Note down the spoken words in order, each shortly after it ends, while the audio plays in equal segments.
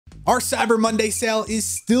Our Cyber Monday sale is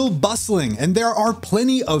still bustling, and there are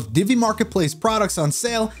plenty of Divi Marketplace products on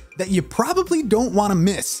sale that you probably don't want to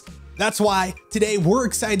miss. That's why today we're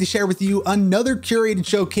excited to share with you another curated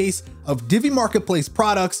showcase of Divi Marketplace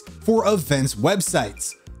products for events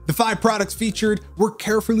websites. The 5 products featured were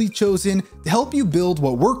carefully chosen to help you build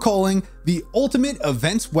what we're calling the ultimate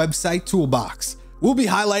events website toolbox. We'll be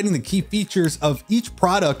highlighting the key features of each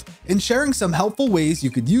product and sharing some helpful ways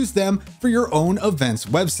you could use them for your own events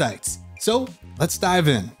websites. So let's dive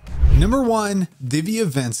in. Number 1, Divi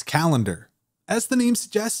Events Calendar. As the name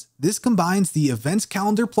suggests, this combines the Events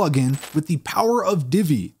Calendar plugin with the power of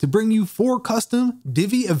Divi to bring you 4 custom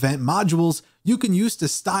Divi event modules you can use to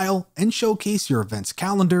style and showcase your events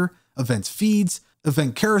calendar, events feeds,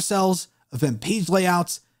 event carousels, event page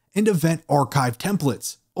layouts, and event archive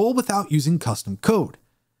templates, all without using custom code.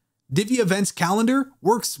 Divi Events Calendar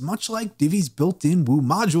works much like Divi's built-in Woo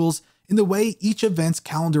modules in the way each events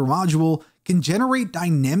calendar module can generate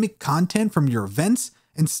dynamic content from your events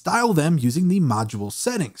and style them using the module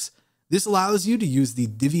settings. This allows you to use the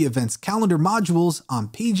Divi Events Calendar modules on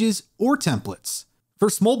pages or templates. For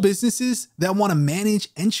small businesses that want to manage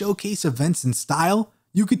and showcase events in style,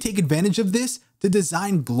 you could take advantage of this to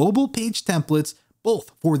design global page templates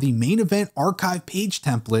both for the main event archive page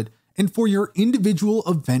template and for your individual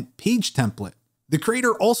event page template. The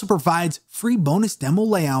creator also provides free bonus demo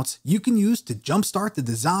layouts you can use to jumpstart the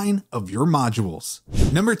design of your modules.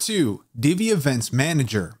 Number 2, Divi Events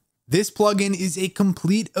Manager. This plugin is a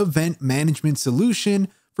complete event management solution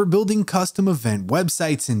for building custom event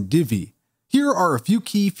websites in Divi. Here are a few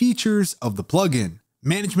key features of the plugin.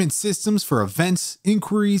 Management systems for events,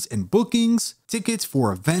 inquiries, and bookings, tickets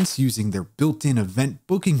for events using their built-in event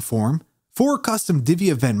booking form, 4 custom Divi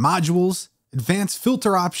event modules, advanced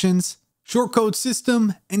filter options, shortcode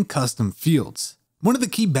system, and custom fields. One of the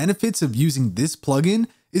key benefits of using this plugin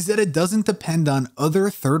is that it doesn't depend on other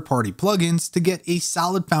third-party plugins to get a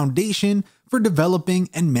solid foundation for developing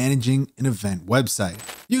and managing an event website.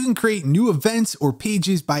 You can create new events or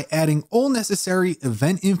pages by adding all necessary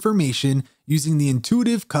event information using the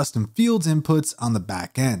intuitive custom fields inputs on the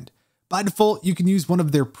back end. By default, you can use one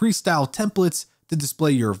of their pre-styled templates to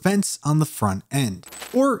display your events on the front end.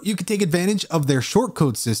 Or you can take advantage of their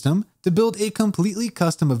shortcode system to build a completely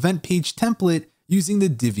custom event page template using the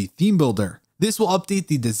Divi Theme Builder. This will update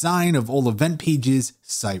the design of all event pages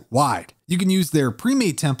site-wide. You can use their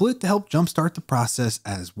pre-made template to help jumpstart the process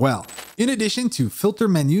as well. In addition to filter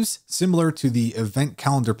menus similar to the Event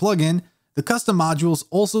Calendar plugin, the custom modules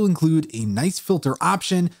also include a nice filter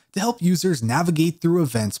option to help users navigate through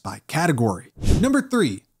events by category. Number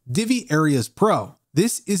 3, Divi Areas Pro.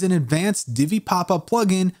 This is an advanced Divi pop-up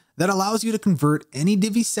plugin that allows you to convert any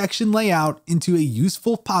Divi section layout into a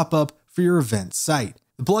useful pop-up for your event site.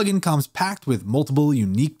 The plugin comes packed with multiple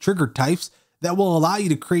unique trigger types that will allow you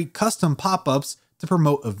to create custom pop-ups to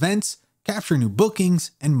promote events, capture new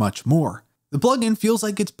bookings, and much more. The plugin feels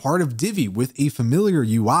like it's part of Divi with a familiar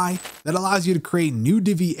UI that allows you to create new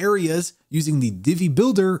Divi areas using the Divi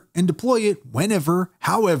Builder and deploy it whenever,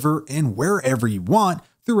 however, and wherever you want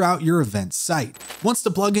throughout your event site. Once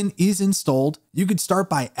the plugin is installed, you could start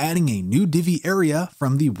by adding a new Divi area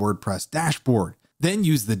from the WordPress dashboard. Then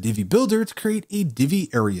use the Divi Builder to create a Divi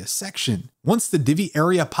area section. Once the Divi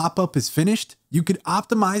area pop-up is finished, you could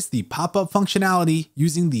optimize the pop-up functionality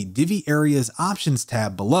using the Divi Areas Options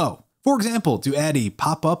tab below. For example, to add a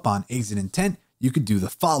pop-up on exit intent, you could do the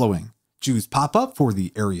following. Choose pop-up for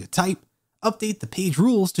the area type, update the page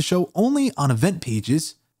rules to show only on event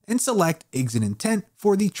pages, and select exit intent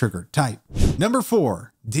for the trigger type. Number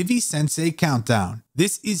 4, Divi Sensei Countdown.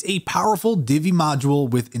 This is a powerful Divi module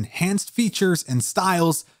with enhanced features and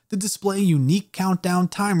styles to display unique countdown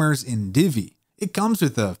timers in Divi. It comes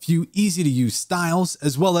with a few easy to use styles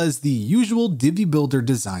as well as the usual Divi Builder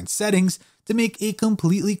design settings to make a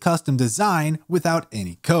completely custom design without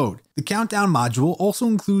any code. The countdown module also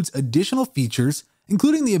includes additional features,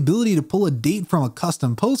 including the ability to pull a date from a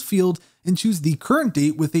custom post field and choose the current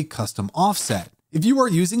date with a custom offset. If you are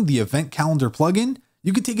using the Event Calendar plugin,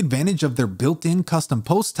 you can take advantage of their built-in custom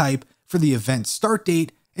post type for the event start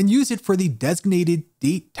date and use it for the designated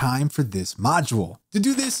date time for this module. To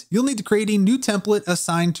do this, you'll need to create a new template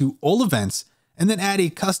assigned to all events and then add a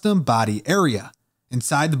custom body area.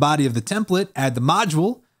 Inside the body of the template, add the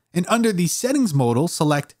module, and under the settings modal,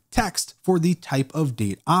 select text for the type of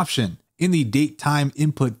date option. In the date time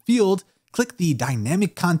input field, click the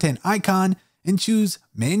dynamic content icon and choose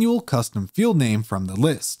manual custom field name from the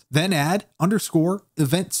list. Then add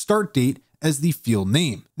 _event start date as the field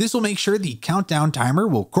name. This will make sure the countdown timer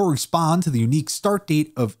will correspond to the unique start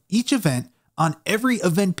date of each event on every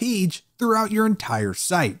event page throughout your entire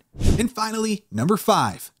site. And finally, number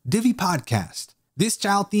 5, Divi Podcast. This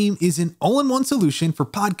child theme is an all-in-one solution for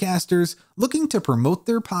podcasters looking to promote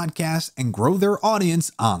their podcast and grow their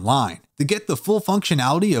audience online. To get the full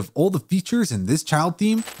functionality of all the features in this child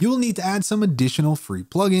theme, you will need to add some additional free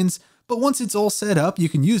plugins, but once it's all set up, you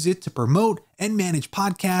can use it to promote and manage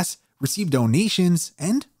podcasts, receive donations,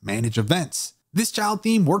 and manage events. This child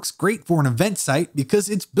theme works great for an event site because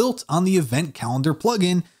it's built on the event calendar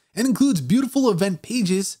plugin and includes beautiful event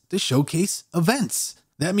pages to showcase events.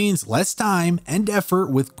 That means less time and effort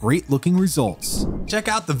with great looking results. Check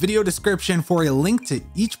out the video description for a link to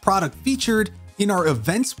each product featured in our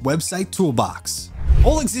events website toolbox.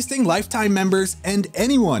 All existing lifetime members and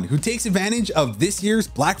anyone who takes advantage of this year's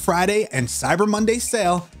Black Friday and Cyber Monday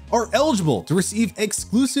sale are eligible to receive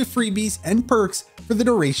exclusive freebies and perks for the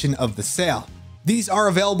duration of the sale. These are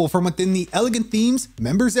available from within the Elegant Themes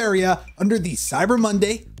members area under the Cyber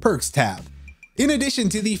Monday Perks tab. In addition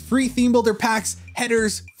to the free theme builder packs,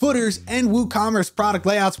 headers, footers, and WooCommerce product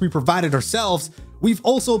layouts we provided ourselves, we've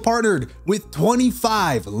also partnered with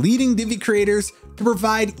 25 leading Divi creators to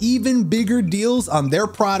provide even bigger deals on their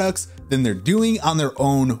products than they're doing on their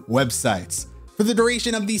own websites. For the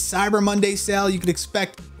duration of the Cyber Monday sale, you can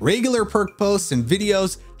expect regular perk posts and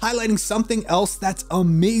videos highlighting something else that's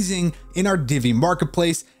amazing in our Divi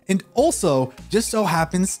marketplace and also just so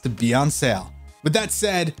happens to be on sale. With that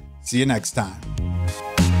said, see you next time.